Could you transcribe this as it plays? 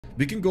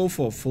We can go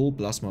for a full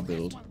plasma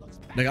build.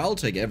 Like, I'll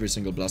take every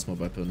single plasma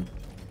weapon.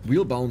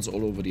 Wheel bounce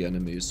all over the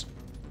enemies.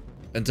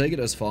 And take it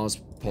as far as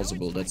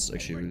possible. That's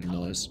actually really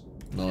nice.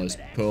 Nice.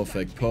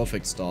 Perfect.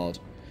 Perfect start.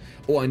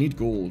 Oh, I need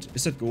gold.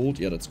 Is that gold?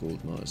 Yeah, that's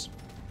gold. Nice.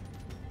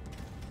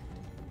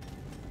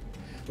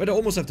 Wait, I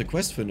almost have the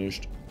quest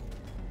finished.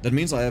 That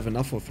means I have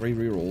enough for 3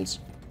 rerolls.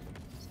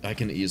 I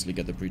can easily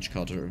get the breach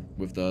cutter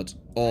with that.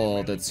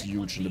 Oh, that's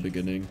huge in the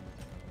beginning.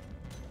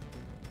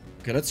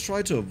 Okay, let's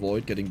try to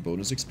avoid getting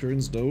bonus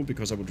experience though,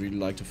 because I would really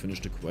like to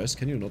finish the quest.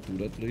 Can you not do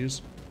that,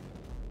 please?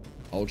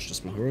 Ouch,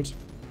 this will hurt.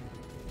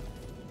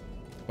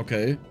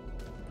 Okay.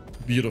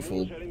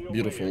 Beautiful.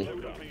 Beautiful.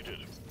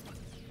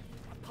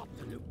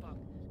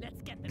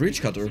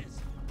 Breach cutter.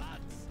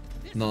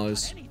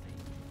 Nice.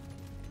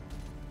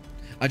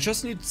 I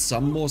just need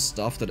some more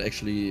stuff that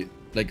actually,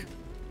 like,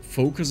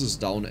 focuses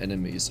down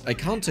enemies. I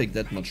can't take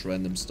that much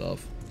random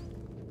stuff.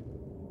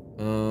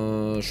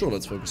 Sure,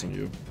 let's focus on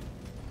you.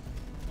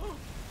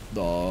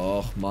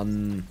 Ach,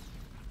 man.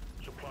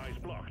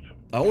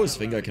 I always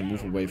think I can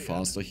move away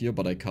faster here,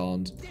 but I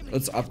can't.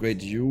 Let's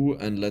upgrade you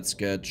and let's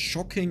get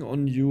shocking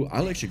on you.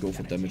 I'll actually go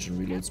for damage and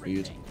reload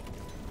speed.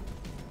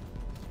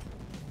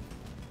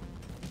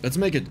 Let's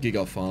make it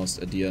giga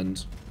fast at the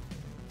end.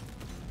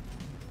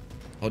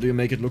 How do you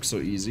make it look so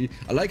easy?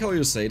 I like how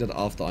you say that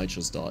after I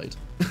just died.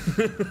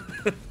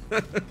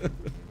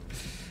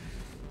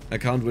 I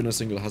can't win a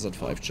single Hazard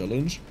 5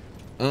 challenge.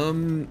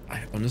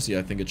 Honestly,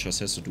 I think it just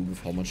has to do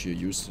with how much you're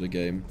used to the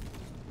game.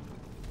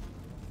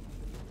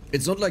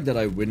 It's not like that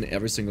I win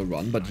every single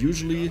run, but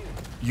usually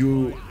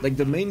you... Like,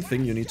 the main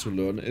thing you need to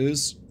learn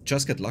is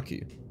just get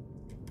lucky.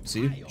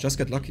 See? Just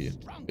get lucky.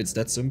 It's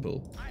that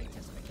simple.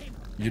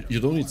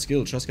 You don't need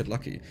skill, just get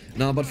lucky.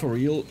 Nah, but for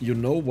real, you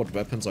know what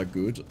weapons are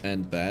good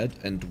and bad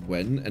and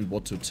when and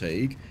what to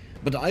take.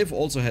 But I've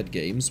also had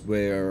games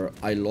where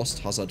I lost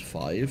Hazard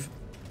 5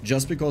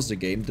 just because the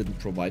game didn't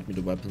provide me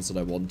the weapons that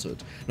I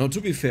wanted. Now, to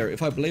be fair,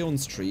 if I play on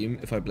stream,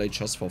 if I play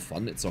just for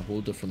fun, it's a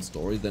whole different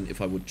story than if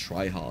I would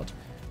try hard.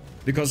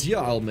 Because here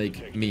I'll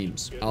make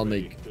memes, I'll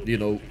make, you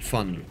know,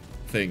 fun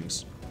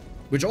things.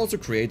 Which also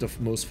create the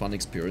most fun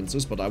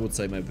experiences, but I would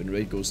say my win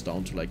rate goes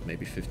down to like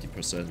maybe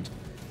 50%.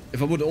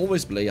 If I would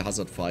always play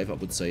Hazard 5, I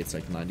would say it's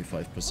like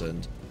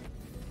 95%.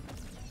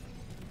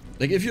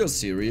 Like, if you're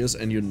serious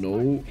and you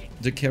know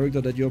the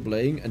character that you're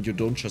playing and you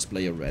don't just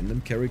play a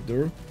random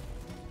character,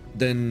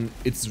 then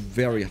it's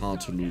very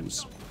hard to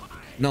lose.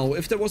 Now,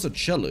 if there was a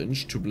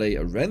challenge to play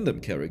a random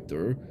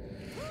character,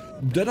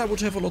 then I would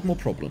have a lot more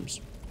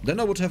problems. Then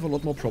I would have a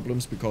lot more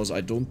problems because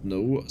I don't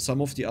know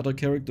some of the other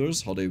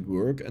characters, how they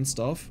work and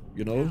stuff,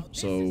 you know?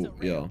 So,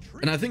 yeah.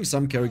 And I think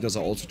some characters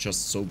are also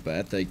just so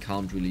bad they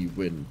can't really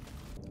win.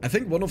 I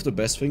think one of the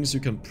best things you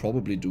can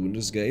probably do in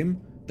this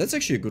game, that's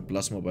actually a good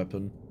plasma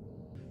weapon.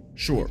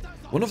 Sure,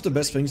 one of the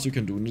best things you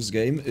can do in this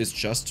game is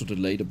just to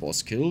delay the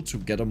boss kill to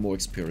get more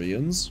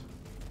experience.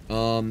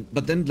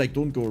 But then, like,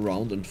 don't go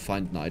around and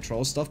find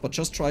nitro stuff, but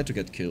just try to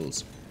get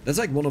kills. That's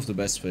like one of the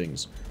best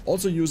things.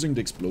 Also, using the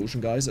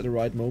explosion guys at the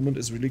right moment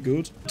is really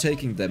good.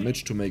 Taking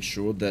damage to make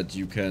sure that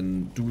you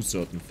can do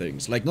certain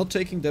things. Like, not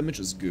taking damage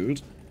is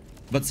good,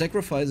 but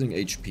sacrificing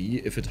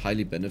HP, if it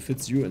highly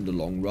benefits you in the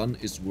long run,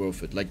 is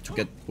worth it. Like, to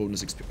get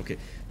bonus XP. Okay,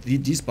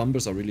 these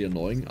bumpers are really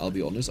annoying, I'll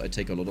be honest. I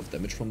take a lot of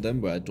damage from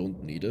them where I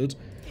don't need it.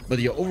 But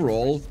yeah,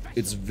 overall,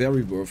 it's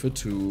very worth it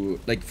to,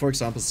 like, for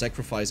example,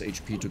 sacrifice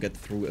HP to get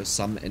through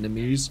some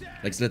enemies.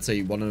 Like, let's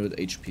say 100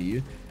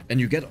 HP. And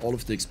you get all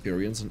of the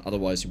experience, and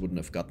otherwise you wouldn't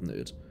have gotten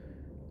it.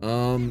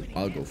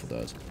 I'll go for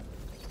that.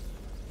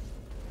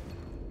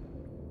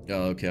 Yeah,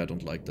 okay, I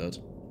don't like that.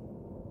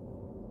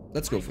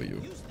 Let's go for you.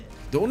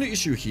 The only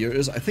issue here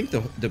is I think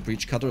the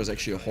breach cutter is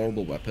actually a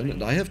horrible weapon,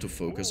 and I have to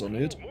focus on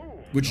it,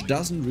 which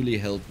doesn't really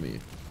help me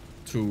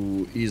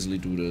to easily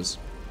do this.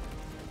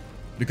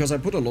 Because I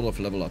put a lot of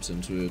level ups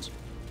into it.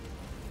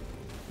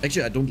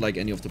 Actually, I don't like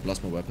any of the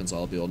plasma weapons,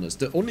 I'll be honest.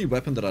 The only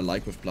weapon that I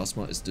like with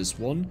plasma is this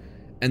one,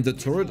 and the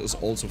turret is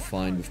also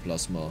fine with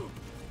plasma.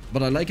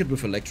 But I like it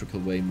with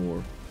electrical way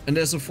more. And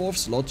as a fourth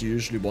slot, you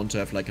usually want to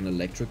have like an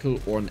electrical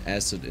or an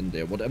acid in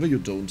there, whatever you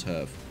don't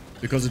have.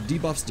 Because it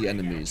debuffs the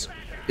enemies.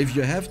 If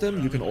you have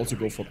them, you can also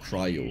go for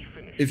cryo.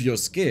 If you're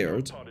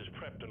scared...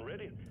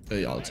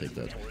 yeah, I'll take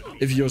that.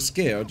 If you're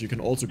scared, you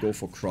can also go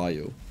for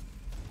cryo.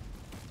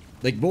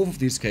 Like, both of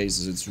these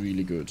cases, it's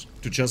really good.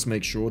 To just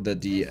make sure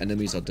that the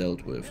enemies are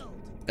dealt with.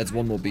 That's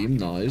one more beam,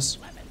 nice.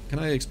 Can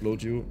I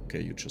explode you?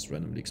 Okay, you just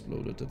randomly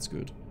exploded, that's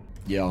good.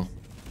 Yeah.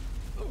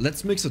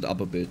 Let's mix it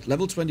up a bit.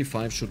 Level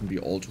 25 shouldn't be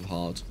all too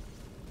hard.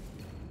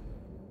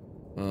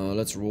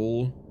 Let's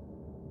roll.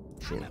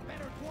 Sure.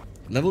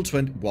 Level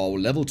 20... Wow,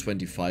 level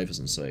 25 is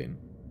insane.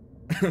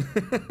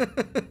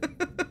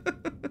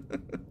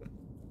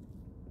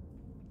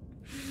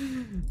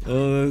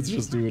 Oh, let's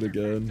just do it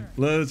again.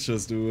 Let's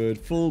just do it.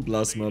 Full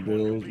plasma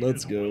build.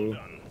 Let's go.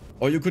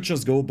 Or you could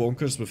just go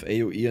bonkers with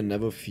AoE and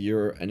never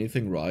fear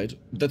anything, right?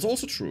 That's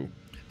also true.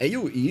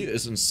 AoE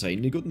is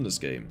insanely good in this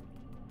game.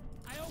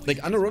 Like,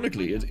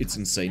 unironically, it's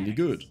insanely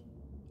good.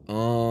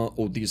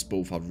 Oh, these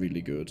both are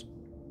really good.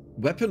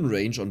 Weapon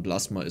range on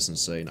Plasma is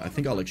insane. I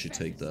think I'll actually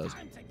take that.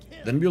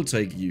 Then we'll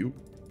take you.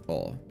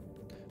 Oh.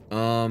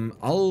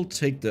 I'll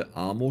take the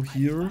armor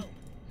here.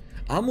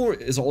 Armor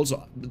is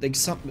also like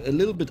a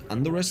little bit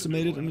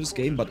underestimated in this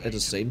game, but at the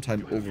same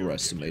time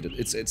overestimated.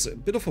 It's a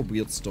bit of a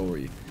weird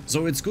story.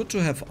 So it's good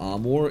to have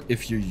armor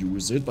if you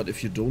use it, but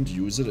if you don't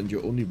use it and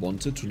you only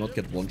want it to not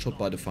get one-shot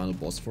by the final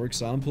boss, for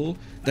example,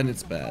 then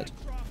it's bad.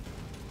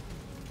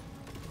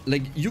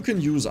 Like, you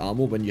can use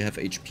armor when you have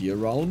HP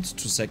around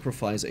to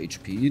sacrifice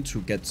HP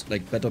to get,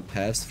 like, better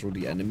paths through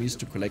the enemies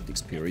to collect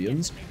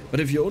experience. But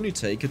if you only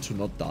take it to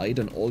not die,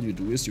 then all you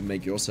do is you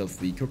make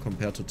yourself weaker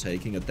compared to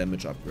taking a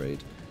damage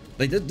upgrade.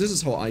 Like, this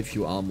is how I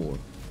view armor.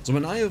 So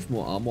when I have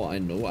more armor, I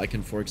know I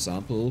can, for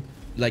example,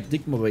 like,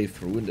 dig my way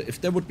through. And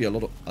if there would be a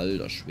lot of...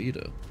 Alter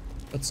Schwede.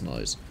 That's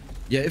nice.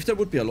 Yeah, if there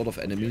would be a lot of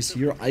enemies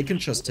here, I can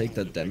just take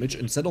that damage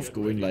instead of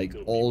going, like,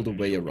 all the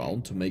way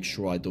around to make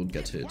sure I don't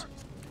get hit.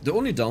 The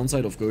only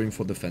downside of going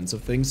for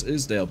defensive things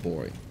is they are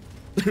boring.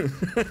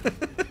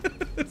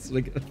 It's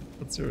like,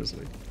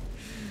 seriously.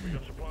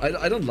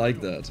 I don't like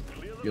that,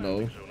 you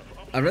know.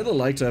 I rather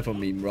like to have a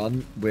meme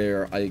run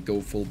where I go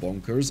full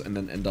bonkers and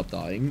then end up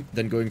dying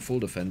than going full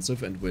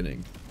defensive and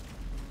winning.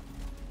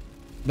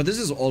 But this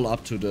is all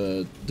up to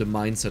the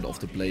mindset of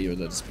the player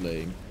that is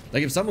playing.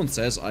 Like, if someone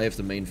says I have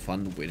the main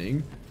fun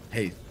winning,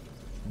 hey,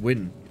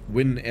 win.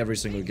 Win every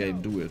single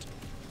game, do it.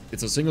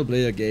 It's a single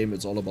player game,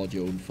 it's all about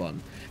your own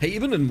fun. Hey,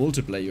 even in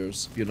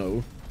multiplayers, you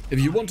know, if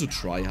you want to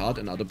try hard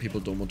and other people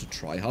don't want to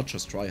try hard,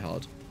 just try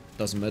hard.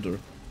 Doesn't matter.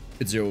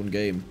 It's your own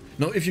game.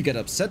 Now, if you get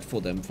upset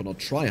for them for not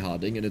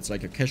tryharding and it's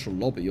like a casual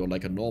lobby or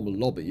like a normal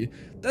lobby,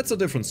 that's a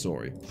different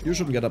story. You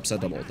shouldn't get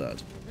upset about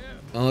that.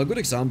 A good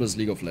example is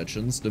League of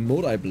Legends. The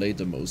mode I played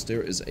the most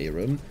there is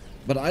Aaron.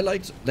 But I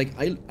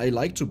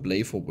like to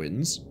play for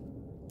wins,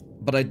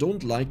 but I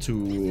don't like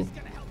to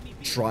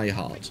try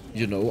hard,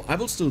 you know. I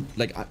will still,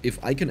 like, if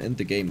I can end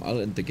the game,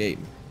 I'll end the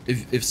game.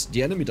 If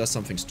the enemy does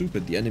something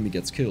stupid, the enemy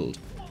gets killed.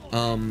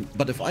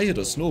 But if I hit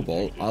a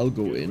snowball, I'll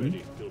go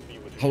in.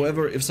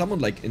 However, if someone,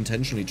 like,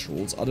 intentionally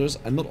trolls others,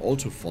 I'm not all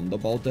too fond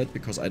about that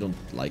because I don't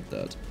like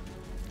that.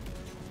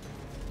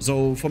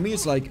 So, for me,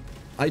 it's like,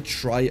 I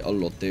try a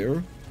lot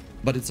there,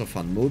 but it's a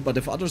fun mode. But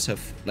if others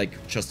have,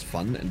 like, just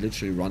fun and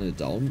literally run it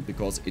down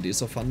because it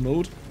is a fun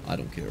mode, I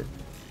don't care.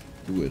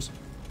 Do it.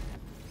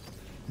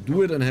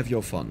 Do it and have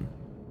your fun.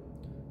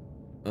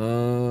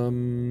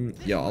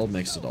 Yeah, I'll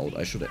max it out.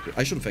 I should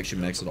have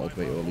actually maxed it out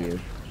way earlier.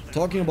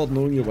 Talking about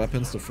knowing your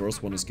weapons, the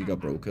first one is Giga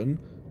Broken.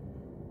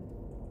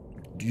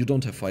 You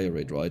don't have fire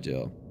rate, right?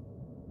 Yeah.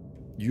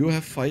 You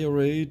have fire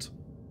rate.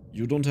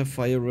 You don't have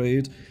fire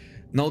rate.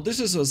 Now, this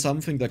is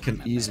something that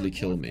can easily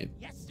kill me.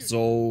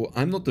 So,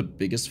 I'm not the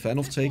biggest fan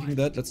of taking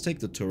that. Let's take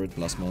the turret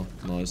plasma.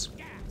 Nice.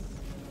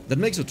 That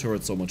makes a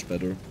turret so much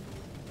better.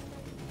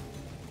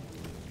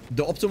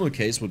 The optimal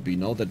case would be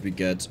now that we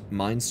get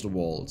mines the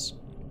walls.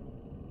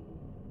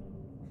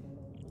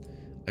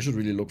 I should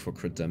really look for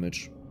crit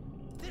damage.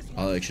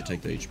 I'll actually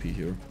take the HP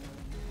here.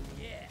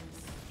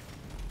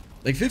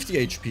 Like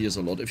 50 HP is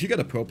a lot. If you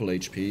get a purple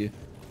HP,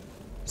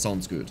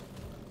 sounds good.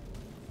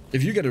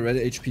 If you get a red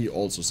HP,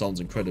 also sounds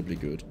incredibly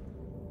good.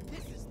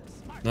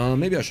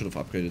 Maybe I should have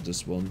upgraded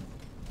this one.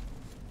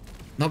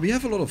 Now we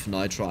have a lot of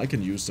nitra. I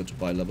can use that to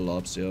buy level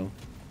ups, yeah.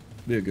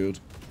 We're good.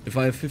 If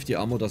I have 50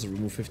 ammo, does it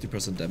remove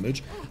 50%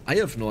 damage? I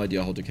have no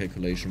idea how the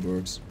calculation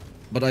works.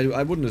 But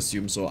I wouldn't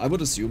assume so. I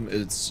would assume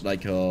it's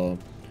like a...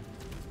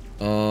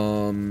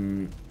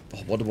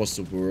 what was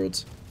the word?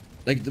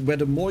 Like, where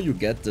the more you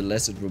get, the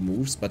less it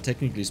removes, but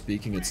technically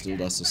speaking, it still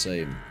does the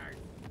same.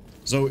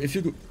 So, if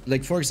you,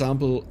 like, for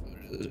example,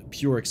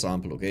 pure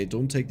example, okay,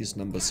 don't take this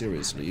number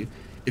seriously.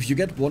 If you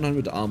get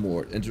 100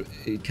 armor, and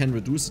it can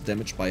reduce the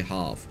damage by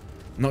half.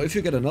 Now, if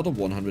you get another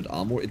 100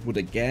 armor, it would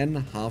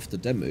again halve the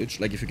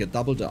damage. Like, if you get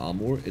double the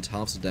armor, it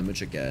halves the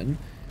damage again.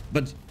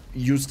 But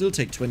you still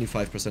take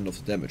 25% of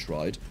the damage,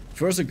 right?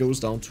 First, it goes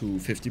down to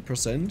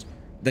 50%.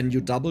 Then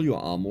you double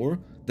your armor,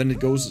 then it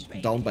goes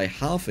down by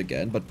half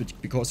again, but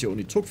because you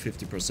only took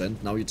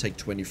 50%, now you take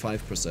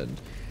 25%.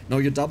 Now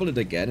you double it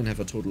again and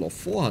have a total of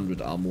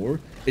 400 armor,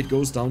 it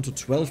goes down to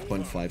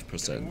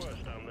 12.5%.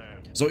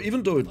 So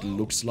even though it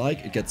looks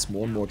like it gets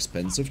more and more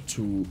expensive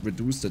to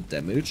reduce the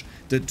damage,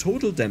 the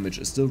total damage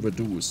is still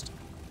reduced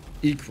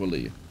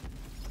equally.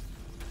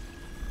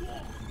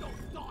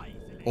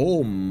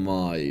 Oh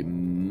my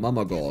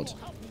mama god.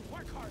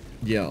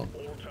 Yeah.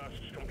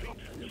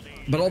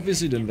 But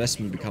obviously the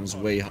investment becomes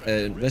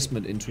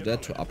investment into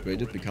that to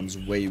upgrade it becomes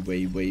way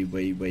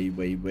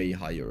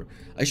higher.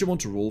 I actually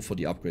want to roll for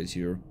the upgrade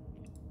here.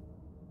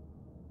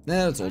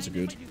 Nah, that's also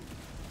good.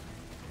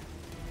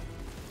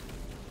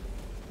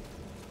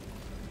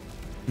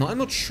 Now I'm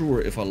not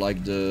sure if I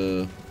like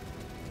the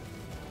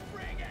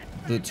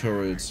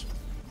turret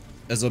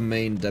as a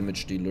main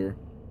damage dealer.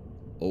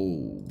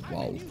 Oh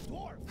wow.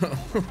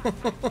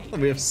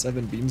 We have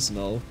 7 beams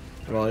now,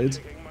 right?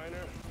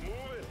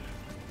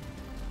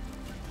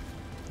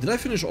 Did I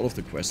finish all of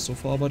the quests so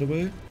far, by the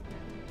way?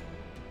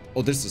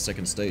 Oh, this is the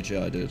second stage.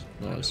 Yeah, I did.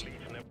 Nice.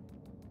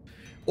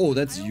 Oh,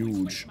 that's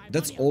huge.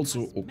 That's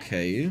also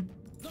okay.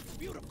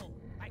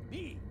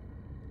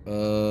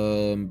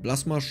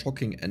 Plasma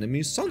shocking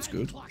enemies. Sounds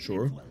good.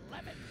 Sure.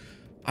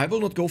 I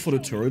will not go for the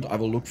turret. I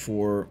will look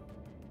for...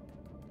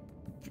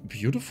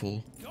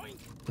 Beautiful.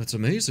 That's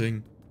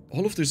amazing.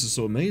 All of this is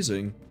so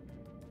amazing.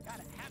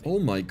 Oh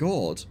my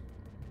god.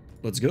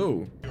 Let's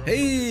go.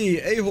 Hey,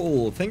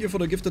 a-hole. Thank you for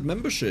the gifted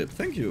membership.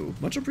 Thank you.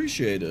 Much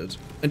appreciated.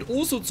 And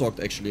also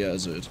Zogt actually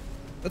has it.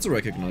 That's a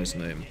recognized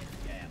name.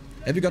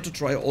 Have you got to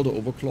try all the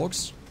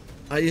overclocks?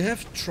 I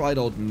have tried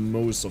out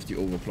most of the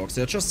overclocks.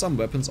 There are just some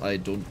weapons I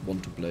don't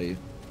want to play.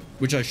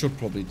 Which I should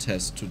probably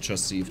test to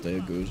just see if they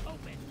are good.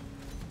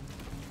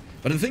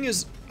 But the thing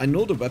is, I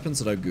know the weapons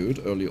that are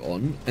good early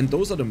on, and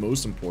those are the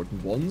most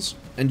important ones,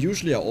 and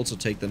usually I also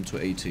take them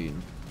to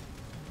 18.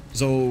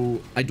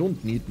 So, I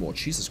don't need more.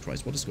 Jesus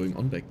Christ, what is going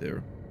on back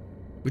there?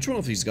 Which one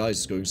of these guys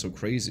is going so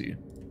crazy?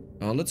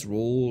 Let's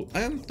roll.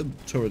 The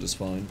turret is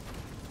fine.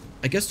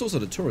 I guess those are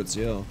the turrets,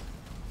 yeah.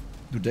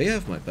 Do they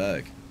have my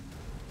back?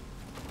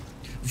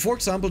 For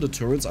example, the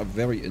turrets are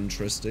very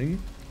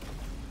interesting.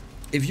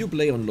 If you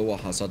play on lower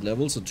hazard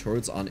levels, the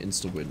turrets are an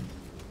insta-win.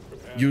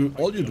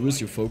 All you do is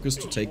you focus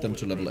to take them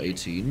to level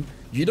 18.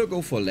 You either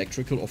go for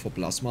electrical or for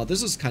plasma.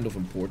 This is kind of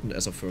important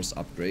as a first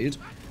upgrade.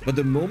 But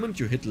the moment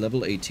you hit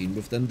level 18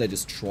 with them, they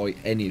destroy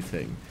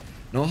anything.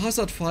 Now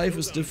hazard 5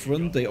 is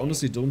different. They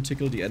honestly don't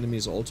tickle the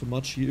enemies all too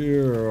much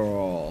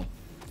here.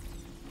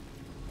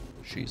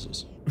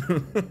 Jesus.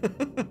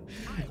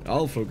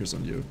 I'll focus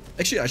on you.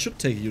 Actually, I should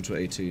take you to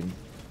 18.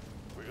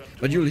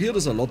 But you'll hear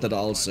this a lot that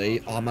I'll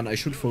say, oh man, I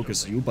should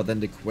focus you, but then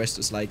the quest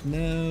is like,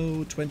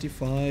 no,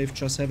 25,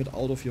 just have it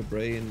out of your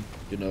brain,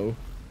 you know.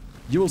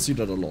 You will see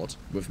that a lot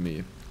with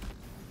me.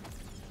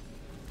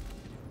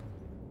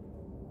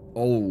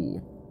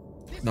 Oh.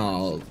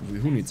 Nah,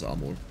 who needs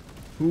armor?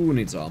 Who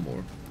needs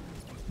armor?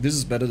 This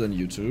is better than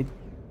YouTube.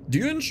 Do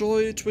you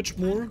enjoy Twitch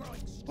more?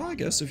 Well, I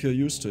guess if you're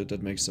used to it,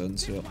 that makes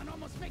sense, yeah.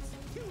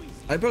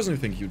 I personally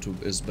think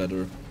YouTube is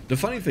better. The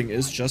funny thing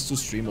is, just to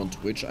stream on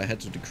Twitch, I had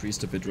to decrease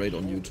the bitrate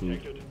on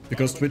YouTube.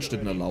 Because Twitch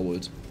didn't allow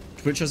it.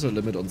 Twitch has a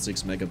limit on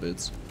 6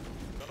 megabits.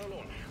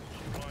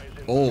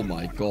 Oh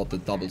my god, the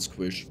double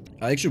squish.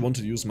 I actually want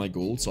to use my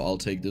gold, so I'll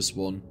take this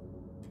one.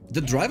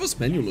 The driver's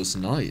manual is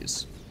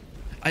nice.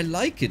 I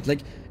like it.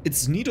 Like,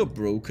 it's neither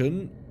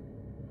broken,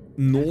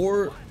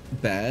 nor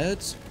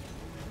bad.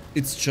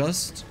 It's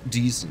just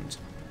decent.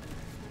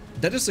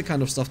 That is the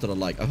kind of stuff that I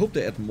like. I hope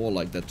they add more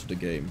like that to the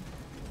game.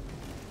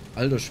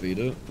 Alter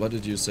Schwede, what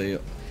did you say?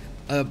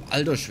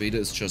 Alter Schwede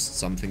is just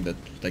something that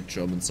like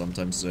Germans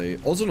sometimes say.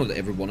 Also not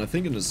everyone, I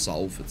think in the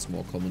south it's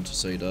more common to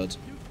say that.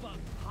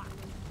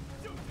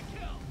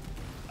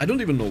 I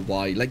don't even know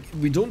why, like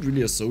we don't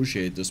really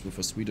associate this with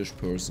a Swedish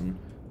person.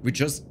 We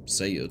just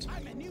say it.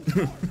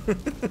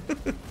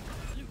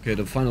 Okay,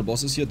 the final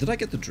boss is here. Did I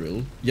get the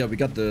drill? Yeah, we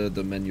got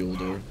the manual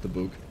there, the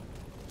book.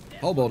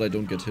 How about I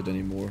don't get hit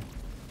anymore?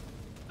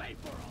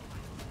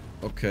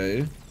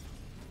 Okay.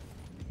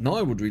 Now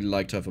I would really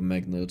like to have a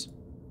magnet.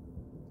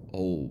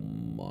 Oh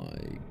my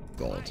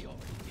god.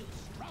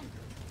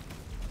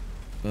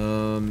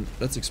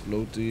 Let's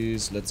explode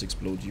these. Let's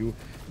explode you.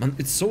 Man,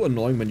 it's so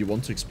annoying when you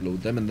want to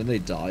explode them and then they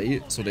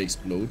die, so they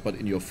explode, but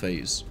in your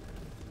face.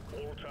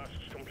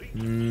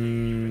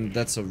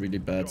 That's a really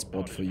bad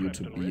spot for you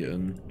to be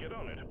in.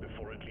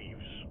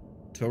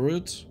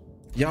 Turret?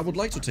 Yeah, I would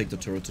like to take the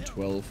turret to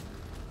 12.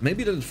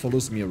 Maybe that it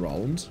follows me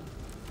around.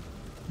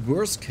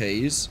 Worst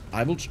case,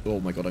 I will...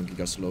 Oh my god, I'm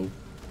giga slow.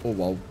 Oh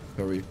wow,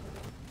 hurry.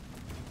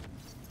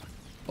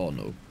 Oh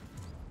no.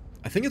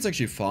 I think it's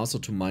actually faster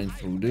to mine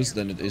through this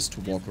than it is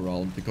to walk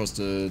around, because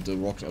the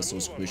rocks are so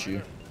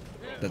squishy.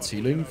 That's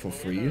healing for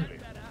free.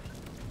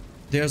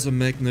 There's a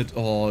magnet.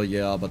 Oh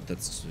yeah, but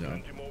that's... yeah.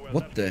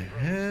 What the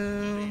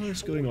hell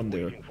is going on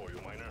there?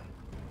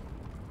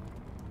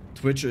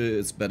 Twitch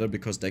is better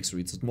because Dex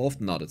reads it more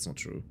often. No, that's not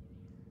true.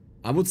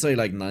 I would say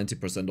like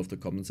 90% of the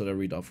comments that I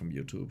read are from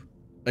YouTube.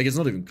 Like, it's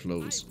not even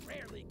close.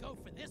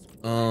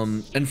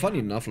 And funny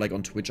enough, like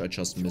on Twitch, I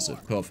just miss it.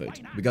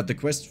 Perfect. We got the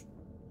quest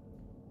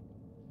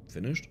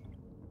finished.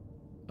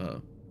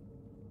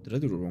 Did I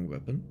do the wrong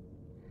weapon?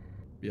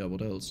 Yeah,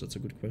 what else? That's a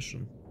good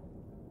question.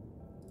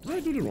 Did I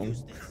do the wrong?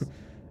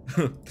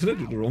 Did I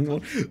do the wrong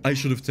one? I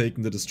should have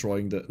taken the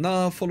destroying the...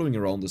 Nah, following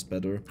around is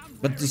better.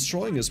 But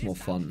destroying is more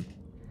fun.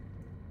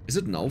 Is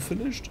it now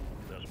finished?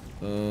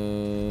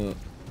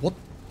 What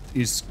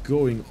is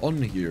going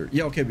on here?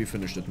 Yeah, okay, we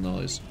finished it.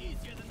 Nice.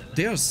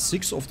 There are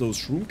 6 of those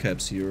shroom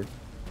caps here.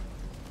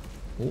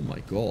 Oh my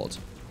god.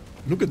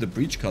 Look at the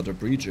breach cutter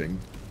breaching.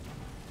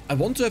 I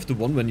want to have the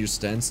one when you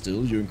stand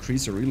still, you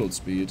increase your reload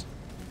speed.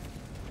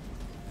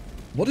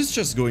 What is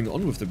just going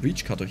on with the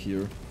breach cutter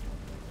here?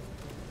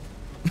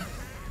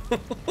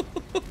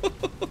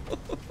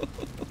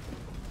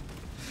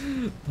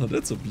 Oh,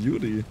 that's a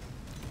beauty.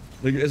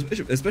 Like,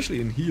 especially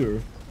in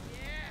here.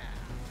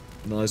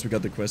 Nice, we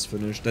got the quest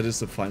finished. That is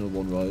the final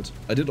one, right?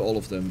 I did all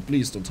of them.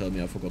 Please don't tell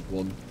me I forgot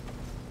one.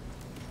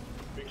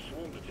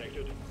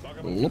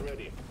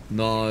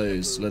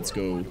 Nice, let's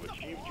go.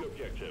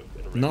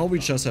 Now we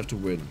just have to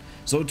win.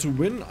 So to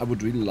win, I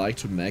would really like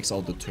to max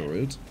out the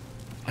turret.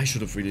 I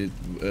should have really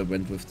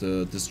went with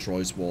the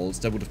destroys walls.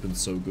 That would have been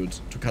so good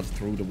to cut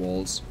through the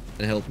walls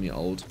and help me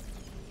out.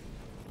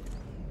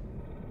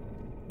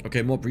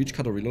 Okay, more breach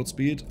cutter reload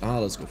speed. Ah,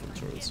 let's go for the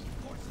turrets.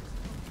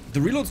 The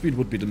reload speed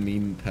would be the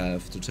meme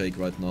path to take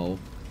right now.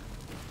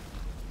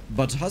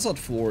 But Hazard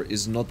 4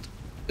 is not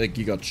a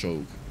giga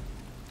choke.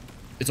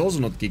 It's also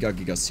not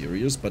giga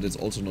serious, but it's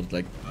also not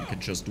like you can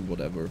just do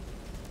whatever.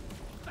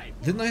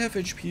 Didn't I have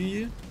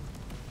HP?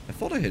 I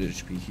thought I had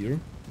HP here.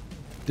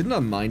 Didn't I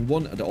mine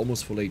one at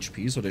almost full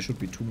HP, so there should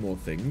be 2 more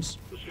things?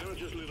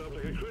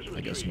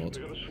 I guess not.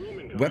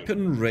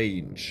 Weapon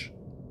range.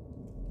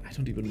 I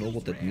don't even know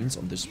what that means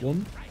on this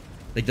one.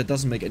 Like, that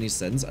doesn't make any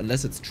sense,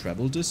 unless it's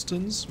travel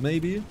distance,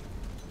 maybe?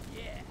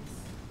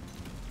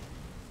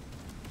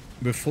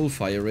 With full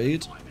fire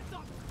rate.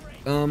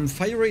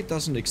 Fire rate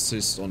doesn't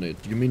exist on it.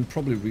 You mean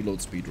probably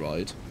reload speed,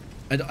 right?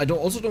 I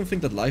also don't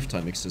think that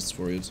lifetime exists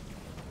for it.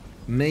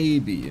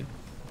 Maybe.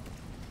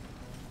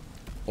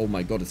 Oh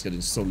my god, it's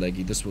getting so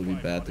laggy. This will be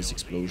bad, this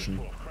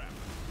explosion.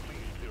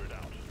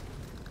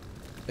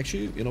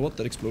 Actually, you know what?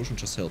 That explosion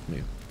just helped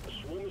me.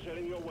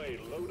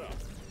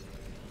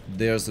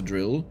 There's the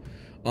drill.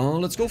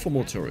 Let's go for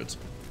more turret.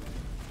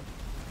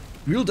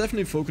 We'll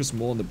definitely focus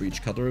more on the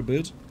breach cutter a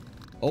bit.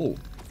 Oh,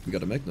 we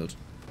got a magnet.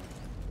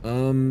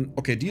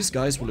 Okay, these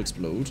guys will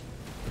explode.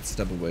 Let's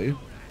step away.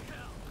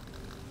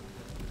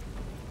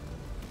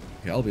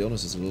 Okay, I'll be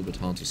honest, it's a little bit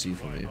hard to see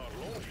for me.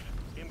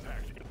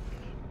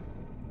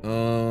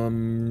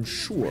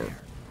 Sure.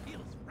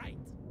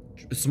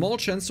 A small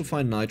chance to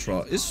find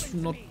Nitra is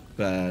not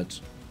bad.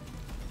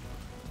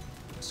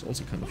 It's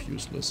also kind of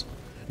useless.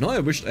 Now I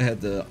wished I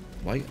had the...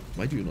 Why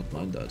do you not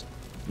mind that?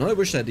 Now I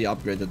wish I had the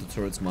upgrade that the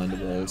turrets mine the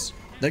walls.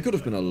 That could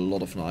have been a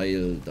lot of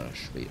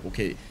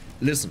Okay,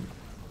 listen.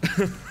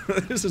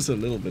 This is a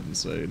little bit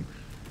insane.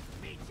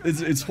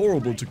 It's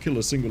horrible to kill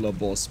a singular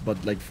boss,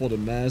 but like for the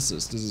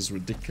masses, this is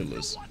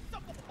ridiculous.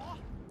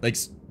 Like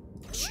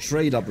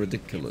straight up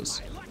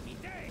ridiculous.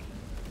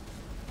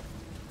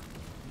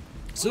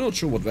 Still not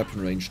sure what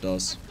weapon range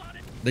does.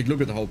 Like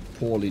look at how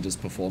poorly this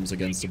performs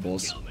against the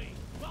boss.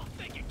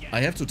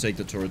 I have to take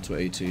the turret to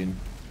 18.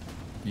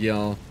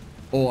 Yeah.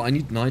 Oh, I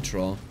need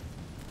Nitra.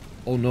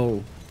 Oh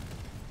no.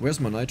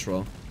 Where's my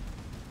Nitra?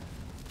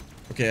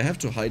 Okay, I have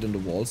to hide in the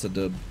walls that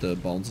the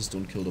bouncers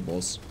don't kill the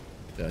boss.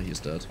 Yeah,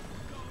 he's dead.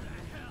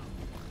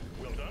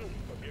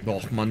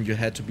 Oh man, you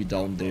had to be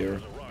down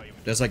there.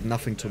 There's like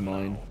nothing to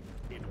mine.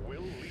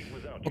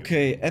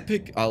 Okay,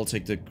 epic. I'll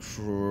take the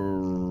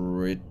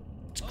crit.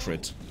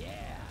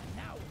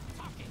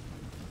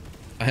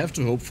 I have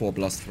to hope for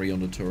 +3 on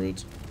the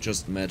turret.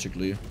 Just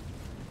magically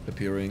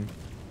appearing.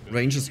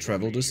 Range is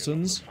travel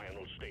distance.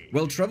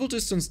 Well, travel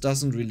distance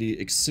doesn't really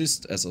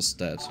exist as a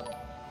stat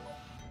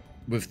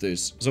with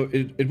this. So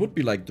it would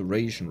be like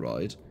duration,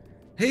 right?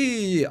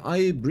 Hey,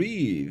 I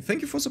breathe.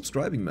 Thank you for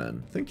subscribing,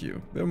 man. Thank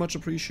you. Very much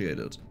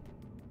appreciated.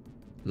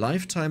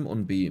 Lifetime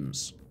on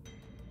beams.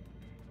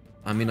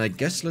 I mean, I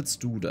guess let's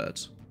do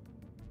that.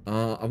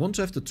 I want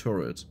to have the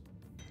turret.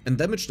 And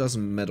damage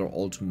doesn't matter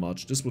all too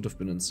much. This would have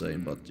been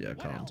insane, but yeah, I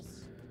can't.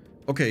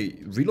 Okay,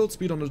 reload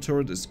speed on the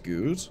turret is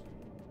good.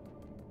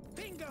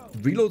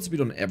 Reload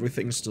speed on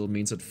everything still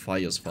means it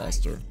fires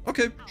faster.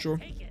 Okay, sure.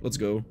 Let's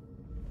go.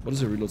 What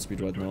is your reload speed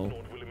right now?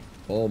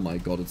 Oh my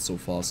god, it's so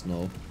fast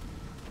now.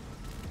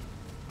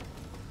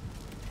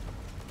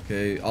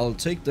 Okay, I'll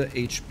take the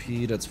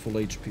HP. That's full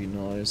HP,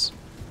 nice.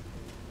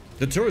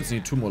 The turrets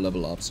need 2 more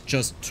level ups.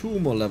 Just 2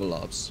 more level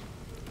ups.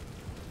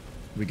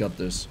 We got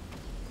this.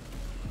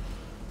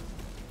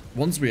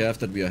 Once we have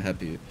that, we are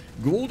happy.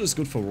 Gold is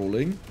good for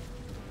rolling.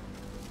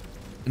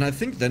 And I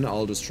think then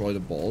I'll destroy the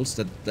balls.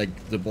 That,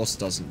 like, the boss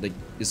doesn't, like,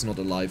 is not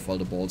alive while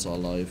the balls are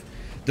alive.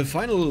 The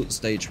final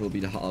stage will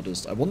be the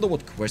hardest. I wonder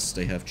what quests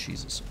they have.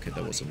 Jesus. Okay,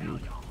 that was a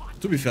nuke.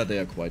 To be fair, they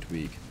are quite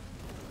weak.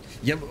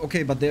 Yeah,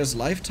 okay, but there's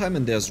lifetime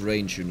and there's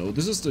range, you know.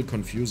 This is the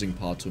confusing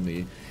part to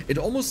me. It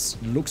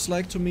almost looks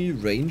like to me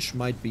range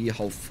might be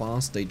how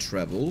fast they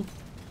travel.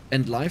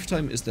 And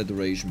lifetime is their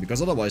duration,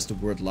 because otherwise the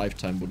word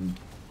lifetime wouldn't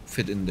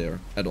fit in there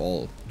at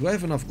all. Do I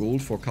have enough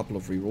gold for a couple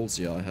of rerolls?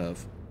 Yeah, I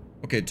have.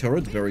 Okay,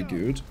 turret, very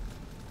good.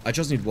 I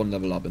just need 1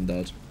 level up in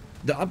that.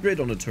 The upgrade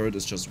on the turret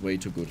is just way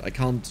too good. I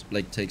can't,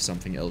 like, take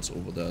something else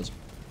over that.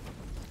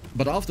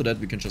 But after that,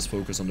 we can just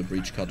focus on the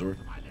breach cutter.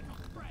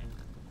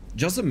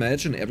 Just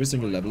imagine every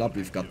single level up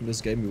we've gotten this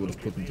game, we would have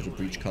put into the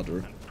breach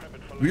cutter.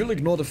 We'll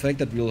ignore the fact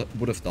that we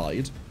would have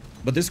died.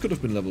 But this could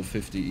have been level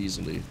 50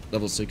 easily.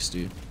 Level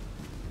 60.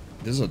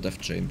 This is a death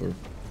chamber.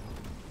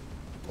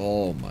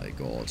 Oh my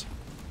god.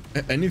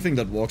 Anything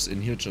that walks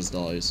in here just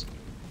dies.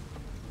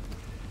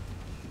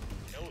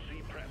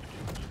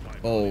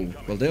 Oh,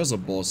 well there's a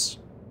boss.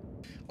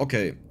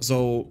 Okay,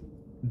 so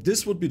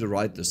this would be the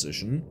right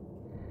decision.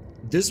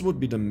 This would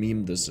be the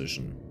meme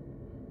decision.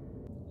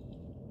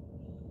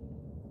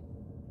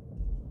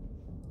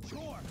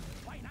 Sure,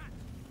 why not?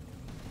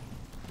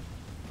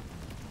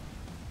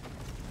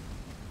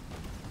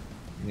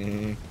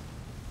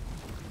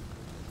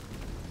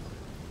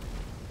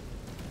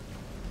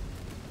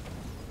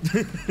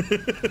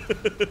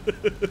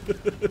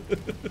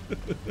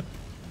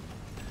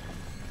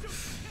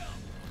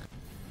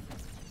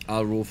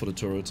 I'll roll for the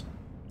turret.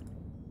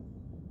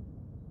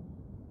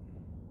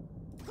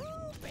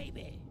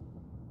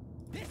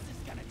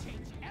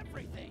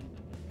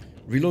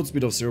 Reload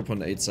speed of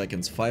 0.8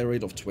 seconds, fire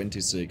rate of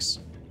 26.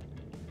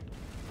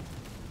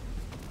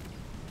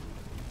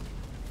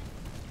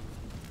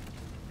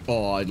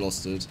 Oh, I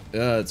lost it.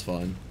 Yeah, it's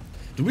fine.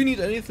 Do we need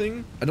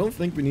anything? I don't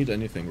think we need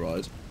anything,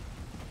 right?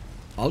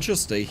 I'll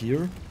just stay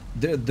here.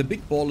 The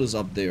big ball is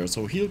up there,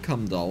 so he'll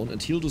come down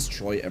and he'll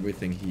destroy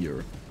everything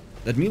here.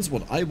 That means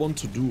what I want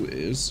to do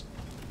is...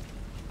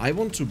 I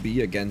want to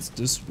be against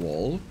this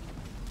wall.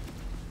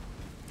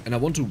 And I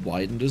want to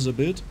widen this a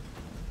bit.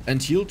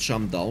 And he'll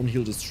jump down,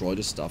 he'll destroy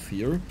the stuff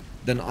here.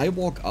 Then I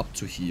walk up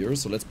to here,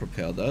 so let's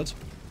prepare that.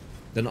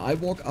 Then I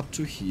walk up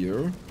to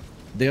here.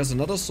 There's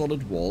another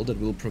solid wall that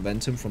will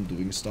prevent him from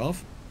doing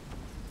stuff.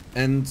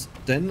 And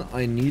then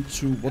I need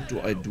to... What do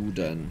I do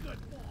then?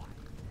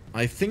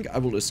 I think I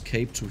will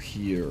escape to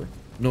here.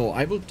 No,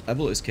 I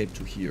will escape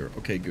to here.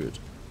 Okay, good.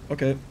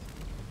 Okay.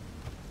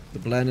 The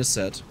plan is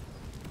set.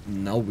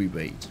 Now we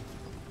wait.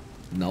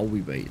 Now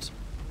we wait.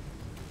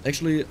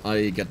 Actually,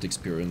 I get the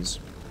experience.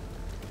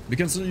 We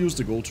can still use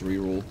the gold to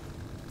reroll.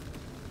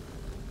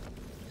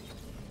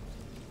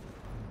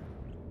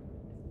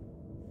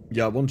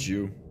 Yeah, I want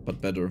you,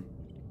 but better.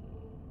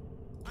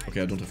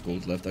 Okay, I don't have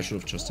gold left. I should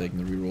have just taken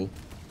the reroll.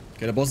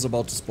 Okay, the boss is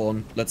about to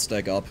spawn. Let's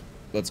stack up.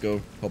 Let's go.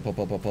 Hop, hop,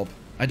 hop, hop, hop.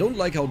 I don't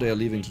like how they are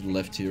leaving to the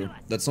left here.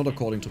 That's not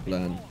according to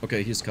plan.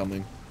 Okay, he's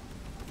coming.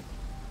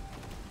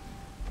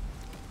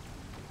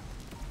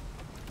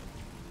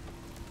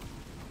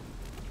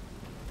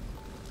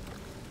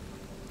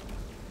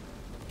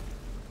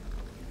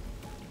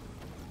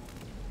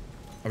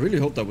 I really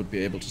hoped I would be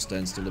able to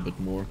stand still a bit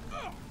more.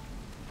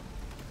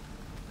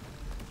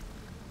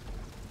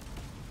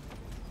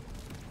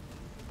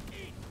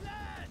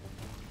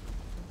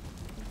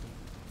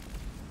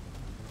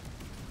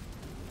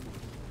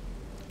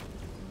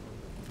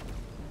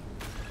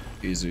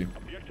 Easy.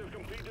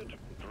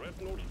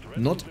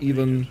 Not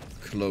even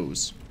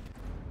close.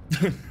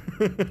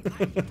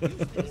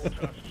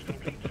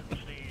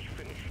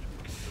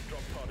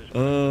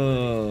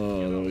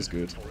 Oh, that was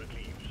good.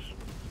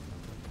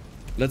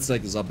 Let's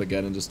take this up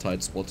again in this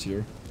tight spot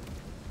here.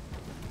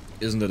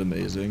 Isn't it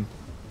amazing?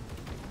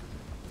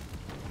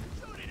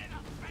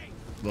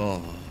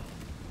 Oh.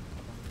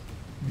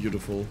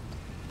 Beautiful.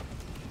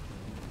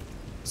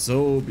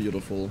 So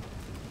beautiful.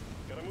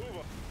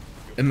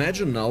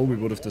 Imagine now we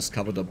would have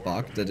discovered a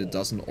bug that it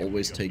doesn't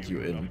always take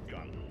you in.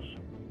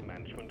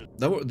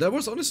 That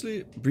was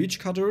honestly Breach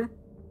Cutter,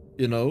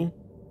 you know,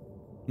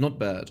 not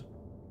bad.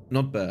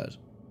 Not bad.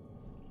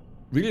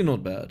 Really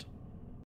not bad.